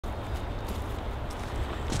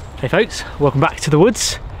Hey folks, welcome back to the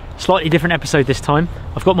woods. Slightly different episode this time.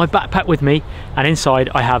 I've got my backpack with me and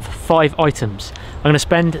inside I have 5 items. I'm going to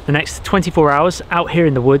spend the next 24 hours out here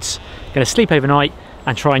in the woods, going to sleep overnight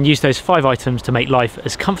and try and use those 5 items to make life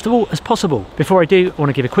as comfortable as possible. Before I do, I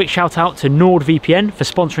want to give a quick shout out to NordVPN for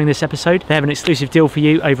sponsoring this episode. They have an exclusive deal for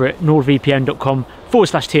you over at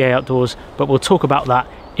nordvpn.com/taoutdoors, but we'll talk about that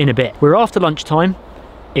in a bit. We're after lunchtime.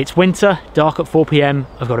 It's winter, dark at 4 p.m.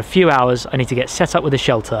 I've got a few hours. I need to get set up with a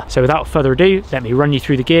shelter. So without further ado, let me run you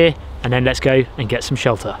through the gear and then let's go and get some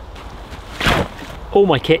shelter. All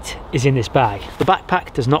my kit is in this bag. The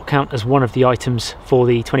backpack does not count as one of the items for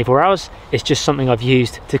the 24 hours. It's just something I've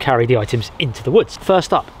used to carry the items into the woods.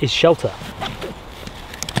 First up is shelter.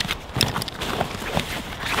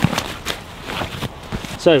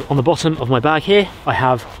 So on the bottom of my bag here, I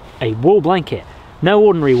have a wool blanket. No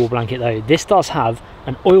ordinary wool blanket though. This does have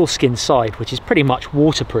an oilskin side, which is pretty much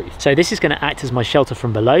waterproof. So this is going to act as my shelter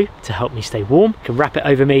from below to help me stay warm. I can wrap it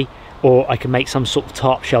over me, or I can make some sort of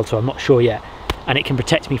tarp shelter, I'm not sure yet. And it can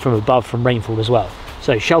protect me from above from rainfall as well.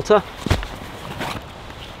 So shelter,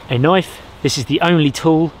 a knife. This is the only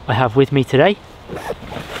tool I have with me today.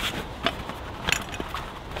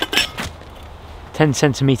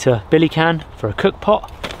 10cm billy can for a cook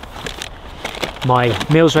pot. My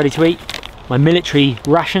meals ready to eat. My military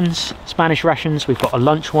rations, Spanish rations. We've got a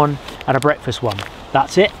lunch one and a breakfast one.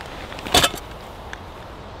 That's it.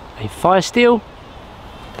 A fire steel.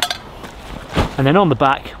 And then on the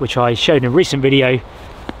back, which I showed in a recent video,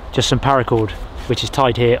 just some paracord, which is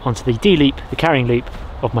tied here onto the D-loop, the carrying loop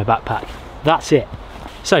of my backpack. That's it.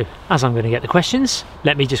 So, as I'm going to get the questions,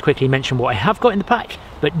 let me just quickly mention what I have got in the pack,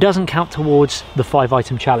 but doesn't count towards the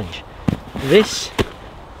 5-item challenge. This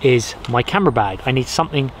is my camera bag. I need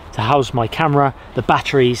something to house my camera, the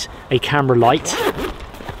batteries, a camera light.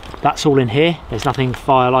 That's all in here. There's nothing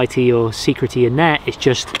firelighty or secrety in there. It's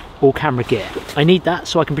just all camera gear. I need that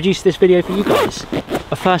so I can produce this video for you guys.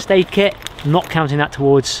 A first aid kit, not counting that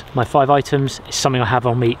towards my 5 items. It's something I have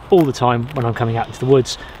on me all the time when I'm coming out into the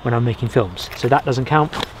woods, when I'm making films. So that doesn't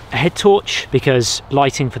count. A head torch, because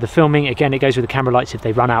lighting for the filming, again, it goes with the camera lights. If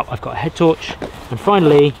they run out, I've got a head torch. And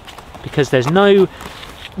finally, because there's no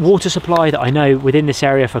water supply that I know within this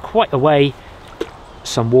area for quite a way,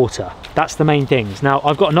 some water. That's the main things. Now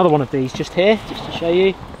I've got another one of these just here, just to show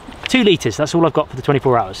you. 2 litres, that's all I've got for the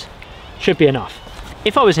 24 hours. Should be enough.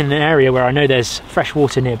 If I was in an area where I know there's fresh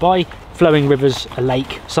water nearby, flowing rivers, a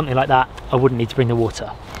lake, something like that, I wouldn't need to bring the water.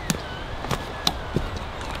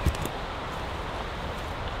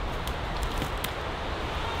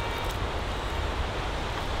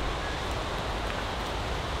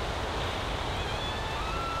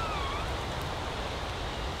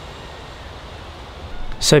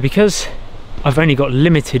 So because I've only got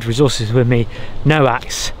limited resources with me, no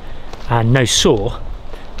axe and no saw,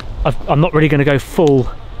 I'm not really going to go full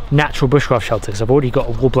natural bushcraft shelter because I've already got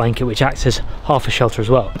a wool blanket which acts as half a shelter as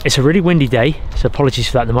well. It's a really windy day, so apologies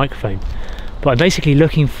for that in the microphone, but I'm basically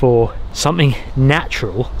looking for something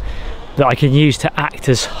natural that I can use to act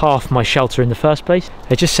as half my shelter in the first place.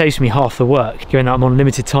 It just saves me half the work, given that I'm on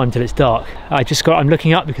limited time till it's dark. I'm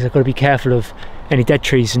looking up because I've got to be careful of any dead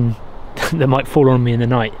trees and that might fall on me in the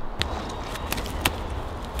night.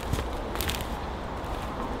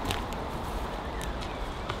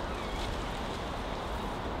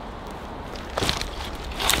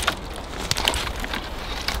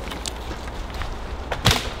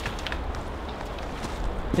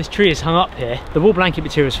 This tree is hung up here. The wool blanket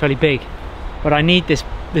material is fairly big, but I need this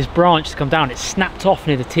branch to come down. It's snapped off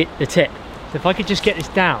near the tip. So if I could just get this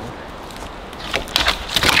down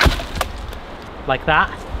like that,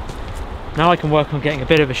 now I can work on getting a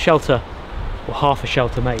bit of a shelter, or half a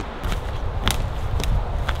shelter made.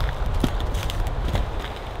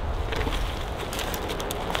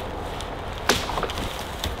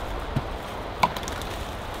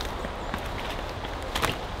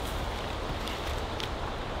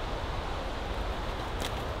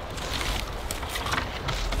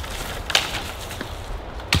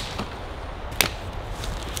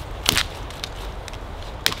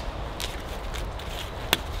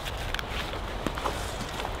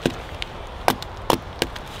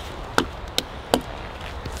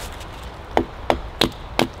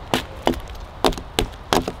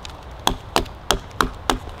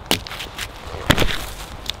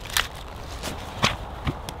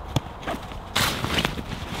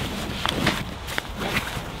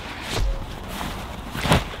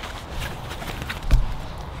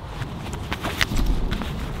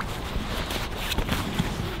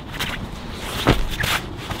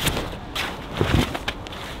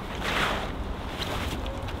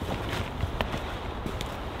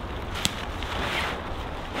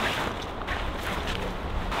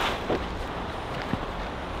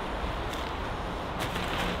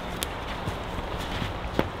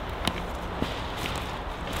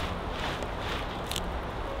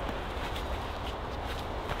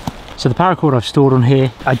 So the paracord I've stored on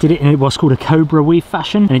here, I did it in what's called a cobra weave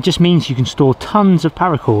fashion, and it just means you can store tons of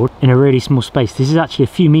paracord in a really small space. This is actually a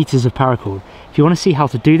few meters of paracord. If you want to see how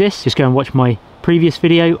to do this, just go and watch my previous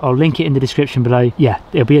video. I'll link it in the description below. Yeah,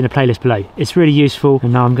 it'll be in the playlist below. It's really useful,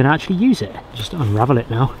 and now I'm going to actually use it. Just unravel it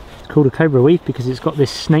now. It's called a cobra weave because it's got this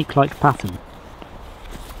snake-like pattern.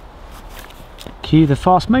 Cue the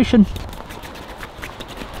fast motion.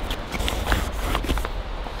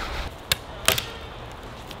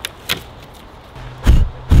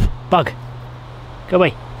 Bug, go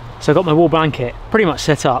away. So I've got my wool blanket pretty much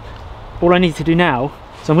set up. All I need to do now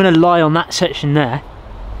is I'm going to lie on that section there,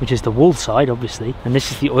 which is the wool side obviously, and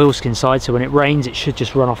this is the oilskin side, so when it rains it should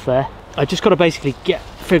just run off there. I just got to basically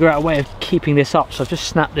figure out a way of keeping this up, so I've just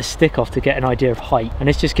snapped this stick off to get an idea of height, and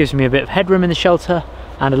this just gives me a bit of headroom in the shelter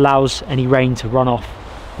and allows any rain to run off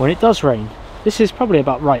when it does rain. This is probably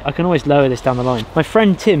about right. I can always lower this down the line. My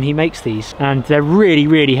friend Tim, he makes these, and they're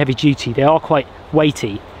really heavy duty. They are quite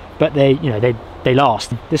weighty, but they, you know, they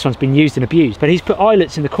last. This one's been used and abused, but he's put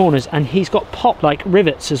eyelets in the corners, and he's got pop like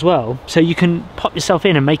rivets as well, so you can pop yourself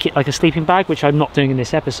in and make it like a sleeping bag, which I'm not doing in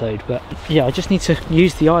this episode. But yeah, I just need to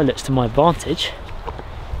use the eyelets to my advantage.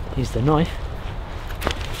 Use the knife.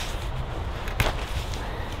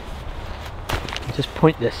 Just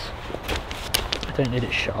point this. I don't need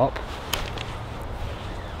it sharp.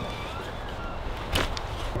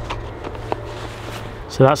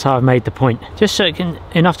 So that's how I've made the point, just so it can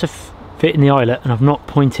enough to fit in the eyelet, and I've not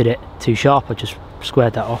pointed it too sharp. I just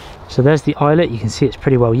squared that off. So there's the eyelet. You can see it's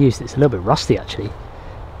pretty well used. It's a little bit rusty actually,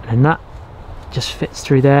 and that just fits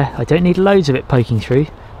through there. I don't need loads of it poking through,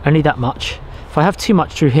 only that much. If I have too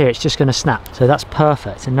much through here, it's just going to snap. So that's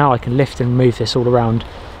perfect, and now I can lift and move this all around,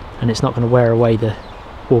 and it's not going to wear away the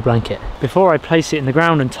wool blanket. Before I place it in the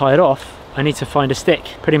ground and tie it off, I need to find a stick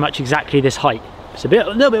pretty much exactly this height. It's a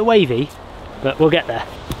little bit wavy, but we'll get there.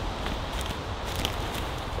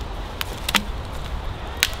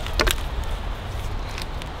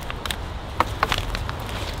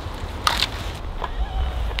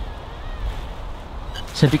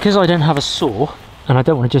 So because I don't have a saw, and I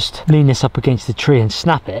don't want to just lean this up against the tree and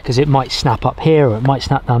snap it, because it might snap up here or it might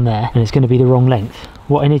snap down there and it's going to be the wrong length.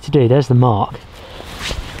 What I need to do, there's the mark,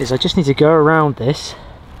 is I just need to go around this,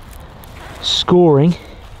 scoring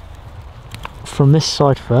from this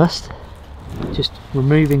side first, just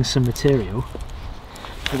removing some material,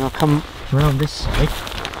 and I'll come around this side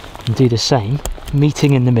and do the same,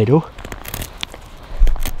 meeting in the middle.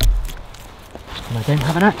 And I don't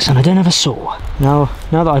have an axe and I don't have a saw. Now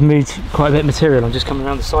that I've moved quite a bit of material, I'm just coming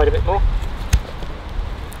around the side a bit more.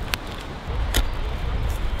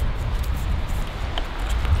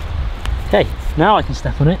 Okay, now I can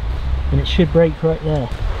step on it and it should break right there.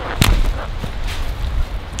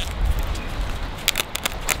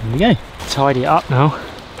 There we go. Tidy it up now.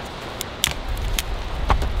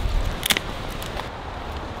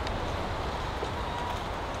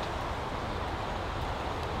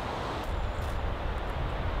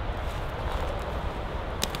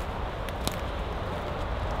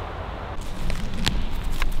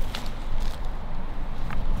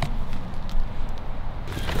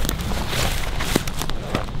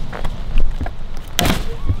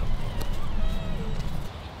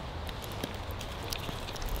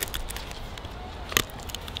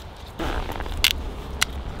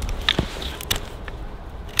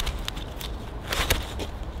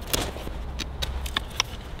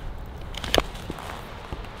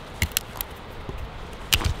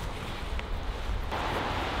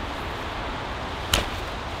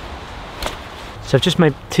 So I've just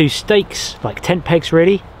made two stakes, like tent pegs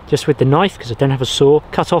really, just with the knife because I don't have a saw.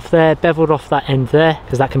 Cut off there, beveled off that end there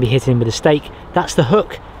because that can be hit in with a stake. That's the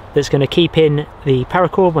hook that's going to keep in the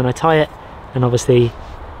paracord when I tie it, and obviously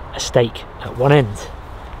a stake at one end.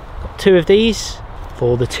 Got two of these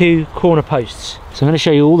for the two corner posts. So I'm going to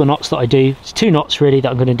show you all the knots that I do. It's two knots really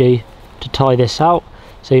that I'm going to do to tie this out.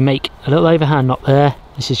 So you make a little overhand knot there.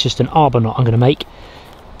 This is just an arbor knot I'm going to make.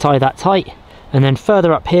 Tie that tight, and then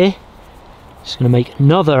further up here just going to make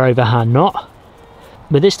another overhand knot,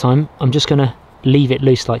 but this time I'm just going to leave it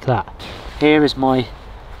loose like that. Here is my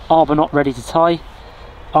arbor knot ready to tie.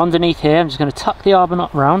 Underneath here I'm just going to tuck the arbor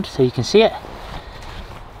knot round so you can see it,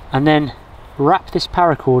 and then wrap this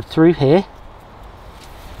paracord through here.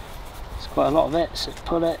 It's quite a lot of it, so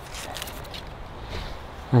pull it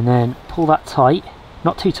and then pull that tight,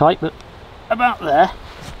 not too tight but about there,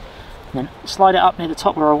 and then slide it up near the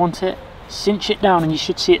top where I want it. Cinch it down and you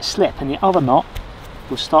should see it slip, and the other knot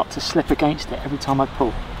will start to slip against it every time I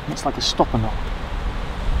pull, and it's like a stopper knot.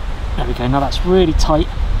 There we go. Now that's really tight,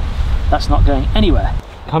 that's not going anywhere.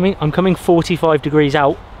 I'm coming 45 degrees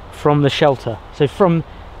out from the shelter, so from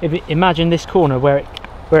imagine this corner where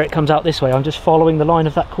it comes out this way. I'm just following the line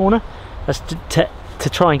of that corner. That's to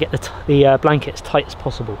try and get the blanket as tight as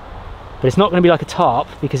possible. But it's not going to be like a tarp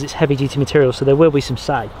because it's heavy duty material, so there will be some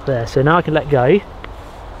sag there. So now I can let go,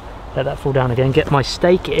 let that fall down again, get my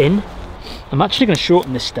stake in. I'm actually going to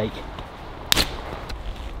shorten this stake.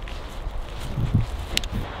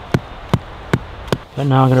 But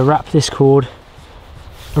now I'm going to wrap this cord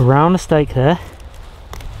around the stake there,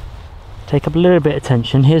 take up a little bit of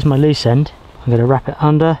tension. Here's my loose end. I'm going to wrap it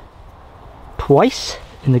under twice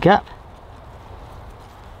in the gap,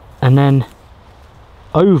 and then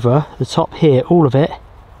over the top here, all of it.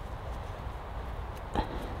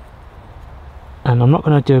 And I'm not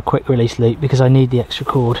going to do a quick release loop because I need the extra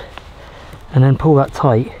cord, and then pull that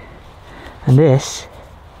tight. And this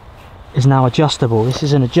is now adjustable. This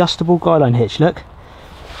is an adjustable guy line hitch. Look,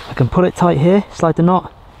 I can pull it tight here, slide the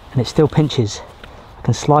knot, and it still pinches. I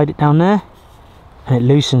can slide it down there and it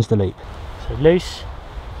loosens the loop. So loose,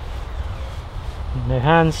 no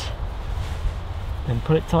hands, then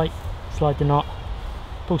pull it tight, slide the knot,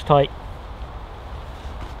 pulls tight,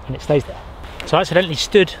 and it stays there. So I accidentally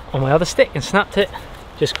stood on my other stick and snapped it.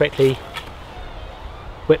 Just quickly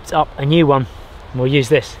whipped up a new one, and we'll use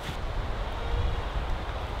this.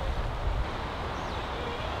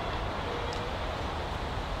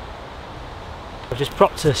 I've just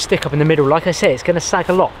propped a stick up in the middle. Like I say, it's going to sag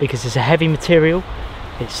a lot because it's a heavy material.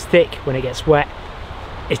 It's thick when it gets wet.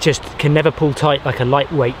 It just can never pull tight like a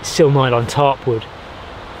lightweight sil nylon tarp would.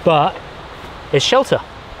 But there's shelter.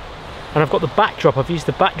 And I've got the backdrop. I've used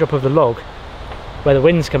the backdrop of the log where the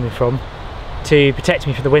wind's coming from to protect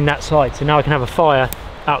me from the wind that side. So now I can have a fire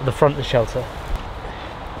out the front of the shelter.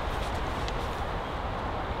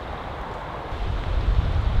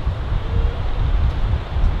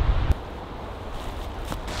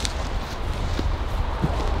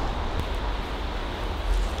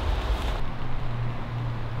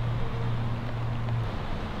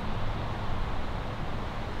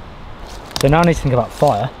 So now I need to think about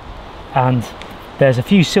fire, and there's a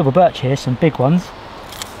few silver birch here, some big ones,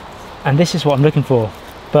 and this is what I'm looking for.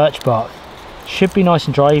 Birch bark. Should be nice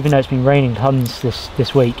and dry, even though it's been raining tons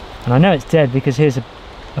this week. And I know it's dead because here's a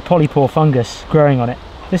polypore fungus growing on it.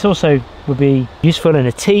 This also would be useful in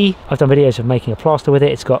a tea. I've done videos of making a plaster with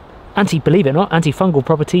it. It's got believe it or not, antifungal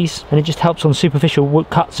properties, and it just helps on superficial wood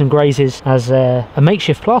cuts and grazes as a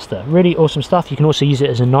makeshift plaster. Really awesome stuff. You can also use it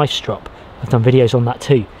as a knife strop. I've done videos on that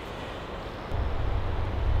too.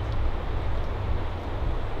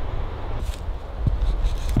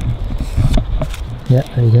 Yeah,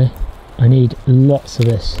 there you go. I need lots of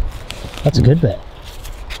this. That's a good bit.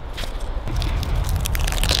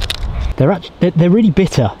 They're really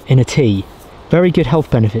bitter in a tea. Very good health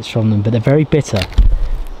benefits from them, but they're very bitter.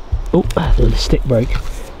 Oh, the stick broke.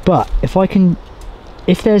 But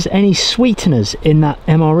if there's any sweeteners in that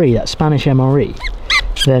MRE, that Spanish MRE,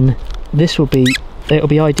 then it'll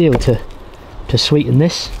be ideal to sweeten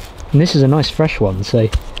this. And this is a nice fresh one, so.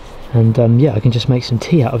 And yeah, I can just make some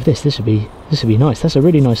tea out of this. This would be nice. That's a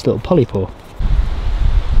really nice little polypore.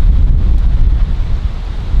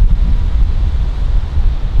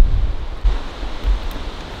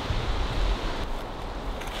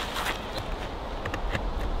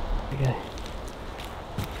 There we go.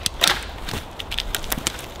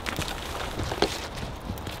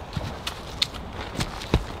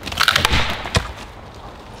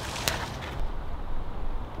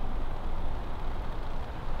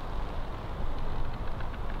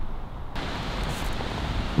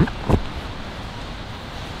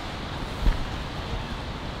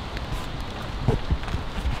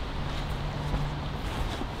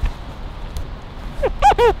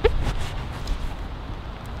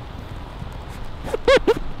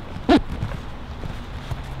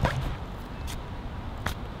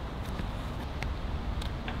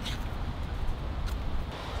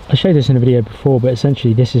 I showed this in a video before, but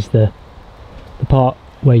essentially this is the part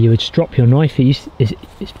where you would strop your knife. It's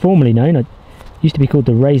formerly known, it used to be called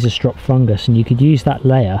the razor strop fungus, and you could use that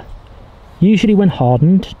layer usually when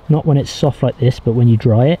hardened, not when it's soft like this, but when you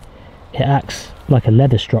dry it, it acts like a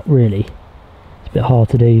leather strop really. It's a bit hard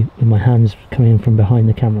to do with my hands coming in from behind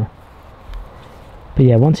the camera. But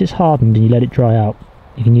yeah, once it's hardened and you let it dry out,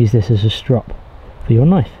 you can use this as a strop for your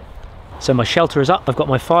knife. So my shelter is up, I've got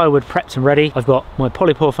my firewood prepped and ready, I've got my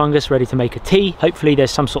polypore fungus ready to make a tea. Hopefully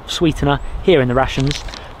there's some sort of sweetener here in the rations.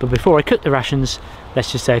 But before I cook the rations,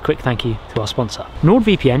 let's just say a quick thank you to our sponsor.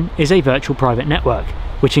 NordVPN is a virtual private network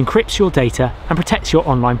which encrypts your data and protects your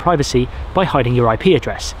online privacy by hiding your IP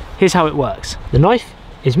address. Here's how it works. The knife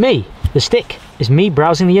is me. The stick is me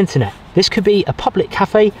browsing the internet. This could be a public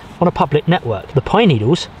cafe on a public network. The pine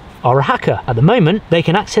needles are a hacker. At the moment, they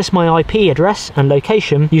can access my IP address and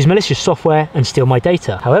location, use malicious software and steal my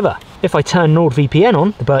data. However, if I turn NordVPN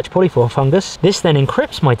on, the birch polypore fungus, this then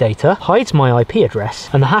encrypts my data, hides my IP address,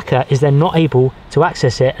 and the hacker is then not able to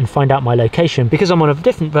access it and find out my location because I'm on a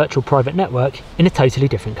different virtual private network in a totally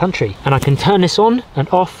different country. And I can turn this on and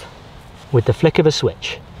off with the flick of a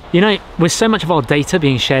switch. You know, with so much of our data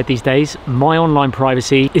being shared these days, my online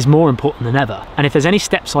privacy is more important than ever. And if there's any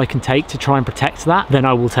steps I can take to try and protect that, then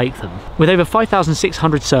I will take them. With over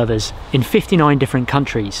 5,600 servers in 59 different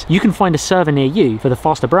countries, you can find a server near you for the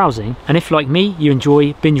faster browsing. And if, like me, you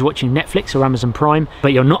enjoy binge watching Netflix or Amazon Prime,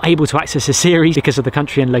 but you're not able to access a series because of the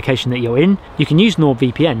country and location that you're in, you can use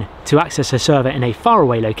NordVPN to access a server in a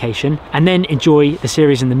faraway location and then enjoy the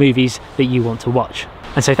series and the movies that you want to watch.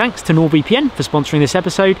 And so thanks to NordVPN for sponsoring this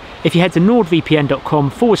episode. If you head to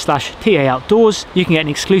nordvpn.com/taoutdoors, you can get an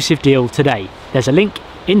exclusive deal today. There's a link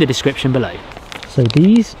in the description below. So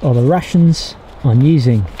these are the rations I'm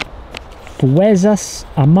using. Fuerzas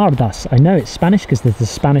Armadas. I know it's Spanish because there's the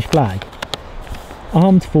Spanish flag.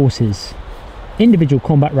 Armed Forces. Individual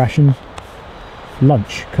combat ration.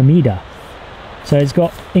 Lunch. Comida. So it's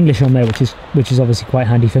got English on there, which is obviously quite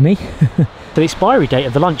handy for me. The expiry date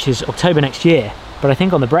of the lunch is October next year. But I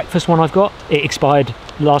think on the breakfast one I've got, it expired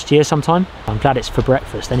last year sometime. I'm glad it's for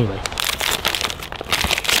breakfast anyway.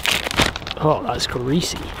 Oh, that's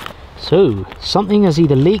greasy. So, something has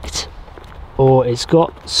either leaked or it's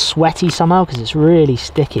got sweaty somehow because it's really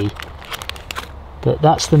sticky. But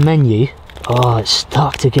that's the menu. Oh, it's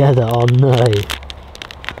stuck together. Oh no.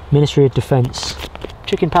 Ministry of Defence.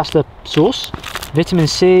 Chicken pasta sauce. Vitamin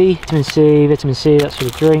C, that's for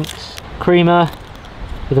the drinks. Creamer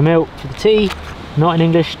for the milk, for the tea. Not in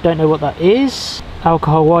English, don't know what that is.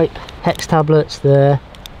 Alcohol wipe, Hex tablets there.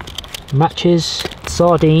 Matches,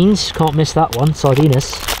 sardines, can't miss that one,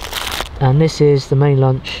 sardinus. And this is the main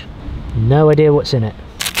lunch. No idea what's in it.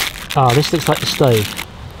 Ah, this looks like the stove.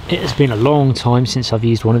 It has been a long time since I've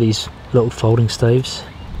used one of these little folding stoves.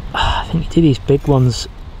 I think you do these big ones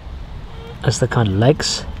as the kind of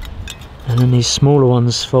legs, and then these smaller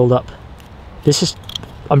ones fold up. This is,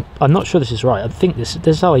 I'm not sure this is right. I think this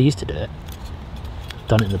is how I used to do it.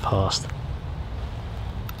 Done it in the past,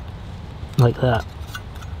 like that,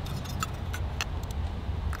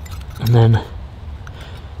 and then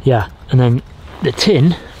yeah, and then the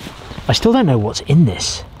tin, I still don't know what's in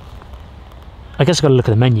this. I guess I've got to look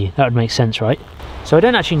at the menu, that would make sense, right? So I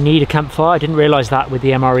don't actually need a campfire. I didn't realise that with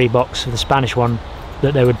the MRE box for the Spanish one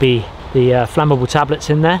that there would be the flammable tablets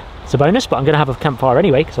in there. It's a bonus, but I'm going to have a campfire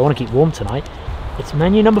anyway because I want to keep warm tonight. It's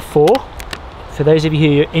menu number 4 for those of you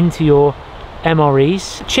who are into your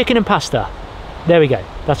MREs. Chicken and pasta. There we go.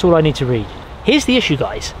 That's all I need to read. Here's the issue,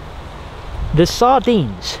 guys. The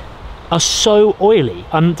sardines are so oily.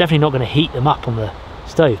 I'm definitely not going to heat them up on the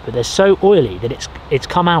stove, but they're so oily that it's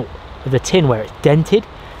come out of the tin where it's dented.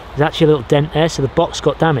 There's actually a little dent there, so the box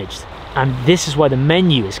got damaged. And this is why the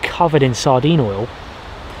menu is covered in sardine oil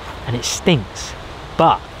and it stinks.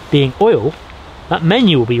 But being oil, that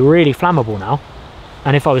menu will be really flammable now.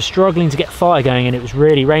 And if I was struggling to get fire going and it was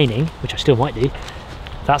really raining, which I still might do,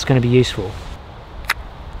 that's going to be useful.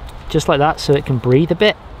 Just like that, so it can breathe a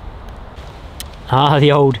bit. Ah,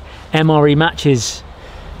 the old MRE matches.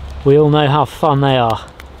 We all know how fun they are.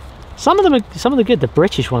 Some of them are good. The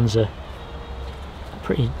British ones are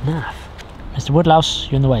pretty naff. Mr. Woodlouse,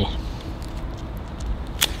 you're in the way.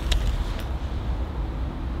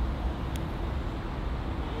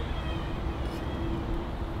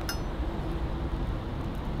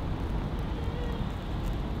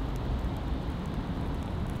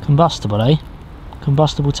 Combustible, eh?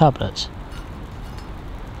 Combustible tablets.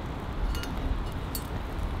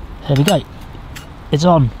 There we go. It's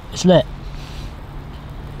on. It's lit.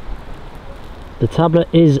 The tablet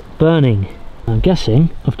is burning. I'm guessing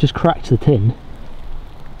I've just cracked the tin.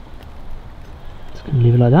 Just going to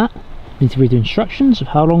leave it like that. Need to read the instructions of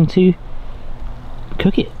how long to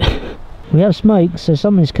cook it. We have smoke, so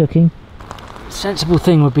something's cooking. The sensible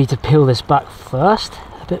thing would be to peel this back first,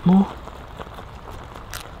 a bit more.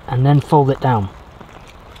 And then fold it down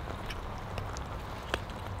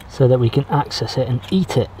so that we can access it and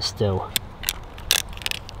eat it still.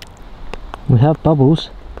 We have bubbles.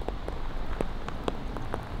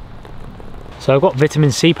 So I've got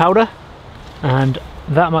vitamin C powder and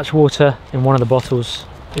that much water in one of the bottles.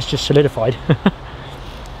 It's just solidified.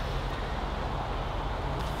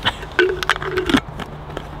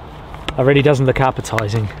 That really doesn't look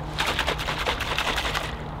appetizing.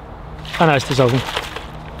 Oh no, it's dissolving.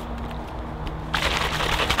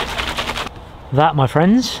 That, my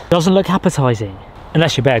friends, doesn't look appetizing,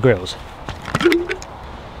 unless you're Bear Grylls.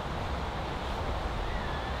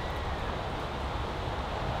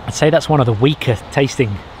 I'd say that's one of the weaker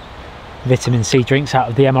tasting vitamin C drinks out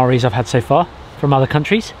of the MREs I've had so far from other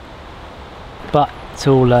countries, but it's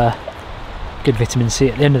all good vitamin C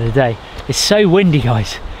at the end of the day. It's so windy,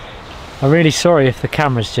 guys. I'm really sorry if the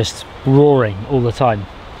camera's just roaring all the time.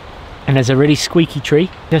 And there's a really squeaky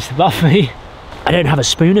tree just above me. I don't have a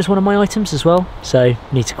spoon as one of my items as well, so I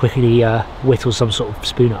need to quickly whittle some sort of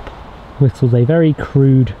spoon up. Whittled a very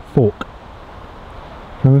crude fork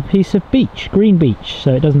from a piece of beech, green beech,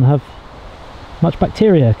 so it doesn't have much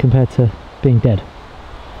bacteria compared to being dead.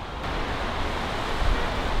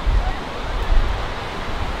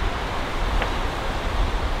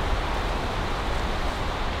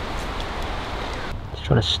 Just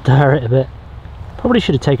trying to stir it a bit. Probably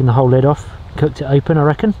should have taken the whole lid off, cooked it open, I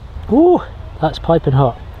reckon. Ooh, that's piping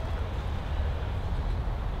hot.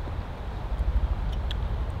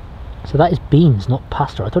 So that is beans, not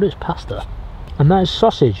pasta. I thought it was pasta. And that is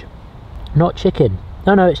sausage, not chicken.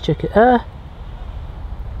 No, no, it's chicken.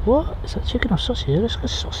 What? Is that chicken or sausage? It looks like a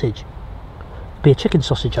sausage. Be a chicken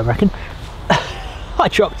sausage, I reckon. I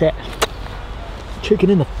dropped it. Chicken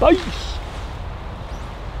in the face.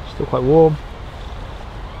 Still quite warm.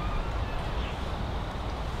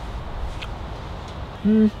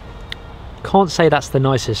 Can't say that's the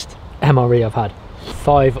nicest MRE I've had.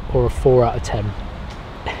 5 or a 4 out of 10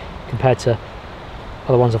 compared to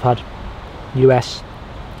other ones I've had. US,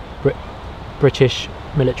 British,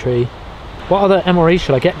 military. What other MREs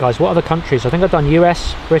should I get, guys? What other countries? I think I've done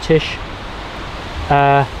US, British.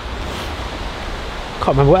 Can't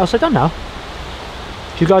remember what else I've done now.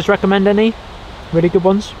 Do you guys recommend any really good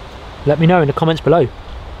ones? Let me know in the comments below.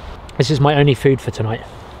 This is my only food for tonight.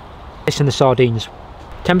 This and the sardines.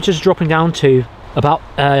 Temperatures dropping down to about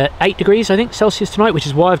 8 degrees, I think, Celsius tonight, which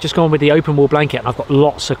is why I've just gone with the open wool blanket, and I've got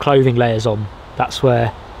lots of clothing layers on. That's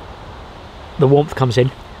where the warmth comes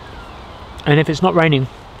in. And if it's not raining,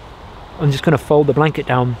 I'm just going to fold the blanket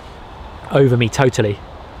down over me totally,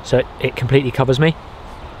 so it completely covers me,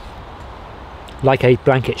 like a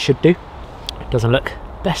blanket should do. It doesn't look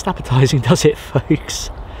best appetizing, does it,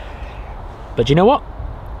 folks? But you know what?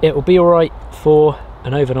 It will be alright for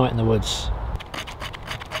an overnight in the woods.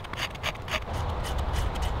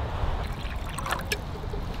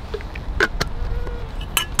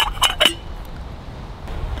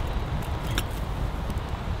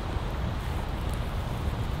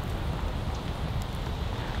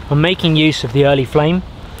 I'm making use of the early flame.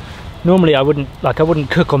 Normally I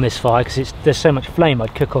wouldn't cook on this fire because there's so much flame.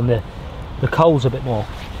 I'd cook on the coals a bit more.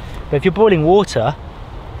 But if you're boiling water,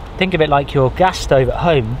 think of it like your gas stove at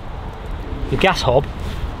home, your gas hob.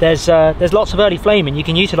 There's lots of early flame, and you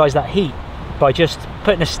can utilise that heat by just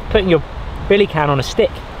putting your billy can on a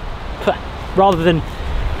stick, rather than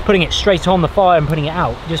putting it straight on the fire and putting it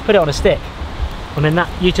out. You just put it on a stick, and then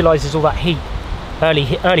that utilises all that heat,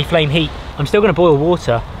 early flame heat. I'm still going to boil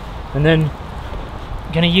water, and then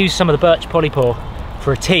I'm going to use some of the birch polypore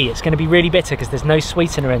for a tea. It's going to be really bitter because there's no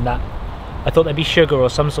sweetener in that. I thought there'd be sugar or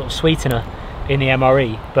some sort of sweetener in the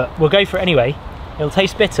MRE, but we'll go for it anyway. It'll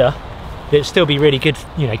taste bitter, but it'll still be really good,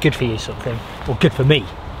 you know, good for you sort of thing, or good for me.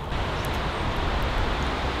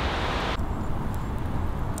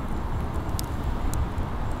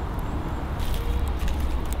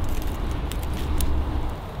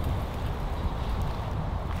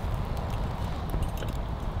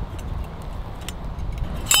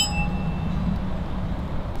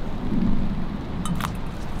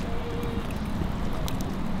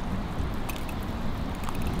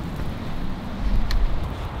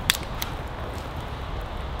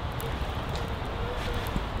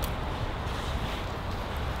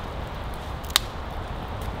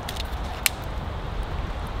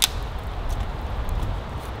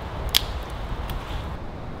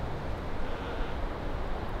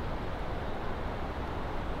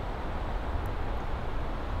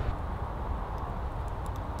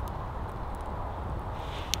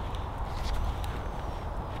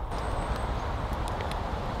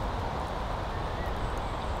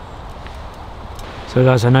 So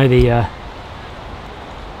guys, I know the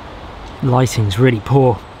lighting's really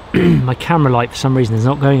poor. My camera light for some reason is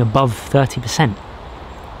not going above 30%,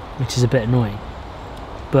 which is a bit annoying,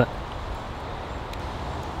 but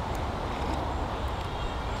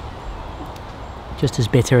just as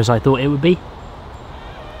bitter as I thought it would be,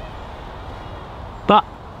 but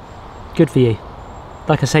good for you.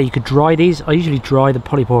 Like I say, you could dry these. I usually dry the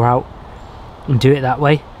polypore out and do it that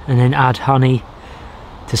way, and then add honey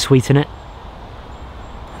to sweeten it.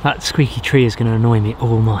 That squeaky tree is going to annoy me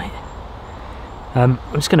all night. I'm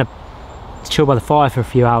just going to chill by the fire for a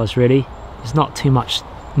few hours, really. There's not too much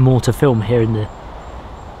more to film here in the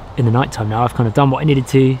night time now. I've kind of done what I needed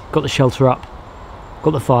to, got the shelter up,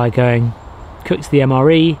 got the fire going, cooked the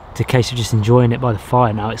MRE. It's a case of just enjoying it by the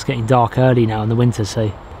fire now. It's getting dark early now in the winter,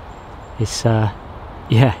 so it's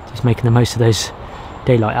yeah, just making the most of those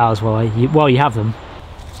daylight hours while you have them.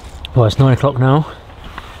 Well, it's 9 o'clock now.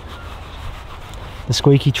 The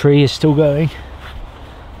squeaky tree is still going.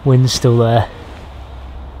 Wind's still there.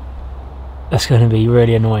 That's going to be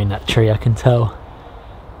really annoying, that tree, I can tell.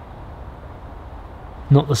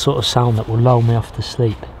 Not the sort of sound that will lull me off to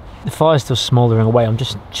sleep. The fire's still smouldering away. I'm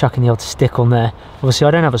just chucking the odd stick on there. Obviously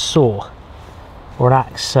I don't have a saw or an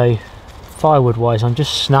axe, so firewood wise I'm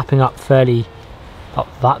just snapping up fairly up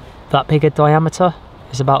that big a diameter.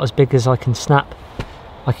 It's about as big as I can snap.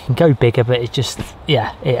 I can go bigger, but it just,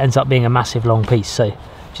 yeah, it ends up being a massive long piece, so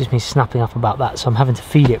just me snapping up about that, so I'm having to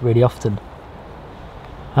feed it really often.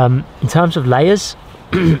 In terms of layers,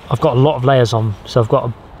 I've got a lot of layers on. So I've got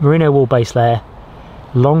a merino wool base layer,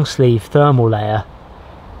 long sleeve thermal layer,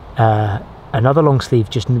 another long sleeve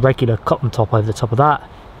just regular cotton top over the top of that,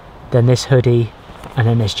 then this hoodie, and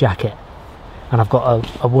then this jacket. And I've got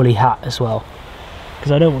a woolly hat as well,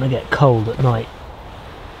 because I don't want to get cold at night.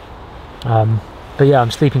 But yeah,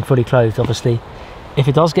 I'm sleeping fully clothed, obviously. If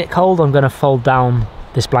it does get cold, I'm going to fold down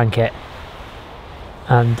this blanket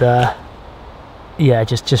and yeah,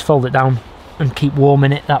 just fold it down and keep warm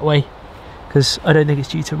in it that way, because I don't think it's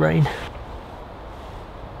due to rain.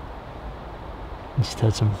 I just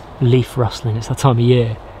heard some leaf rustling. It's that time of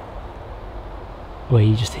year where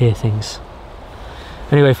you just hear things.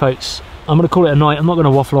 Anyway folks, I'm going to call it a night. I'm not going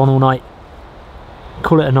to waffle on all night.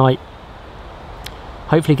 Call it a night.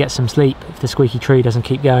 Hopefully get some sleep if the squeaky tree doesn't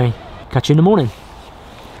keep going. Catch you in the morning.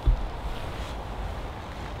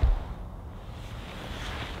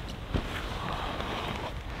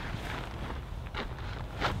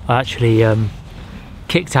 I actually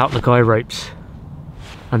kicked out the guy ropes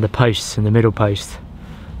and the posts in the middle post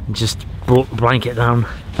and just brought the blanket down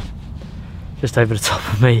just over the top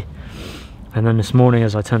of me, and then this morning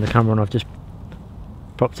as I turned the camera on I've just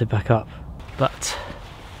propped it back up. But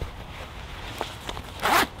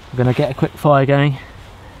I'm going to get a quick fire going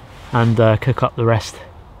and cook up the rest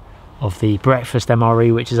of the breakfast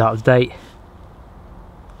MRE, which is out of date.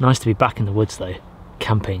 Nice to be back in the woods though,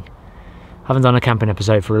 camping. Haven't done a camping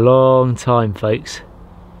episode for a long time folks,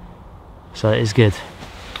 so it is good.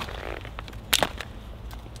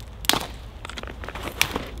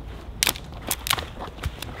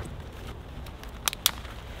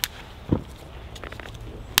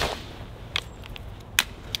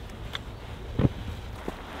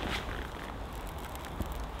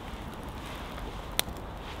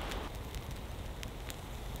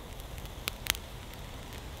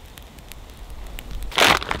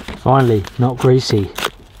 Finally, not greasy.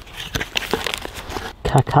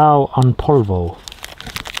 Cacao en polvo.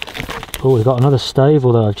 Oh, we've got another stove,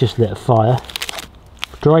 although I've just lit a fire.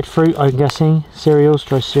 Dried fruit, I'm guessing. Cereals,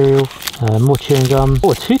 dry cereal. More chewing gum.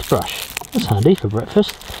 Oh, a toothbrush. That's handy for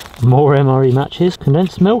breakfast. More MRE matches.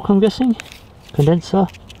 Condensed milk, I'm guessing. Condenser.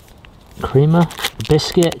 Creamer.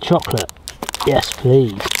 Biscuit. Chocolate. Yes,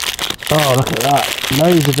 please. Oh, look at that.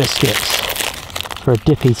 Loads of biscuits for a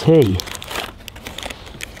dippy tea.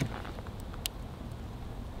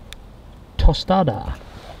 Tostada.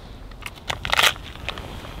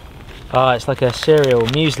 Ah, it's like a cereal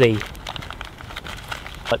muesli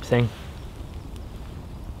type thing.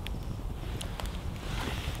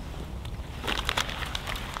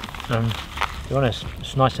 To be honest,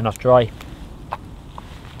 it's nice enough dry.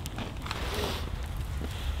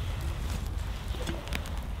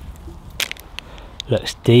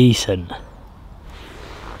 Looks decent.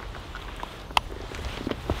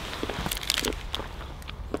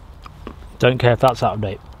 Don't care if that's out of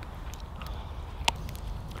date.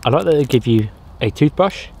 I like that they give you a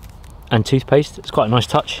toothbrush and toothpaste. It's quite a nice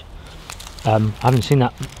touch. I haven't seen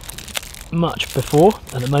that much before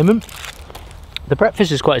at the moment. The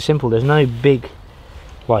breakfast is quite simple. There's no big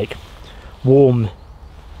like warm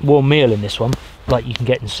meal in this one like you can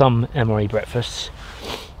get in some MRE breakfasts,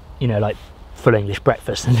 you know, like full English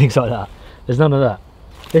breakfast and things like that. There's none of that.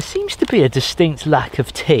 There seems to be a distinct lack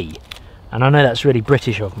of tea, and I know that's really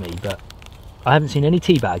British of me, but I haven't seen any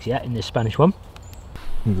tea bags yet in this Spanish one.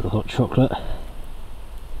 We've got hot chocolate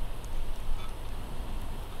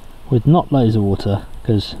with not loads of water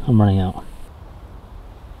because I'm running out.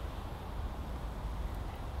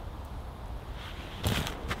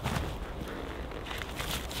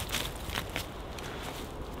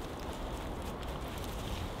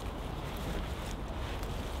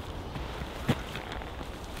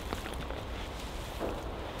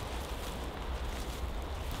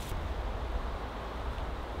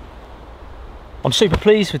 I'm super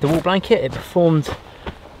pleased with the wool blanket. It performed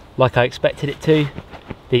like I expected it to.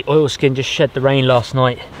 The oilskin just shed the rain last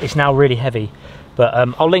night. It's now really heavy, but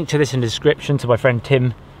I'll link to this in the description to my friend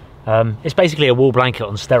Tim. It's basically a wool blanket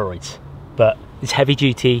on steroids, but it's heavy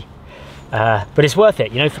duty, but it's worth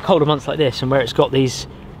it, you know, for colder months like this, and where it's got these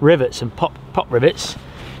rivets and pop rivets,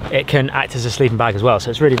 it can act as a sleeping bag as well. So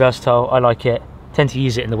it's really versatile. I like it. Tend to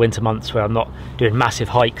use it in the winter months where I'm not doing massive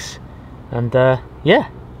hikes, and yeah,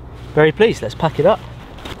 very pleased. Let's pack it up.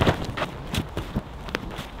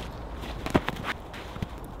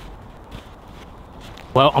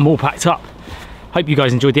 Well, I'm all packed up. Hope you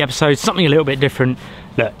guys enjoyed the episode. Something a little bit different.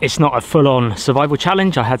 Look, it's not a full-on survival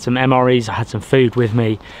challenge. I had some MREs, I had some food with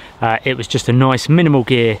me. It was just a nice minimal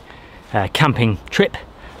gear camping trip.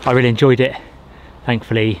 I really enjoyed it.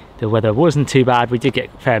 Thankfully, the weather wasn't too bad. We did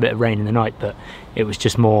get a fair bit of rain in the night, but it was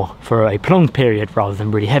just more for a prolonged period rather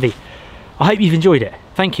than really heavy. I hope you've enjoyed it.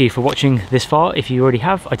 Thank you for watching this far. If you already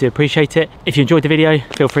have, I do appreciate it. If you enjoyed the video,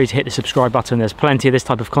 feel free to hit the subscribe button. There's plenty of this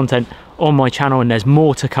type of content on my channel, and there's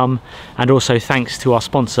more to come. And also thanks to our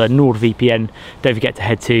sponsor, NordVPN. Don't forget to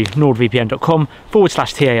head to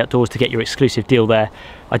nordvpn.com/taoutdoors to get your exclusive deal there.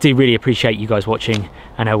 I do really appreciate you guys watching,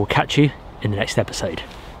 and I will catch you in the next episode.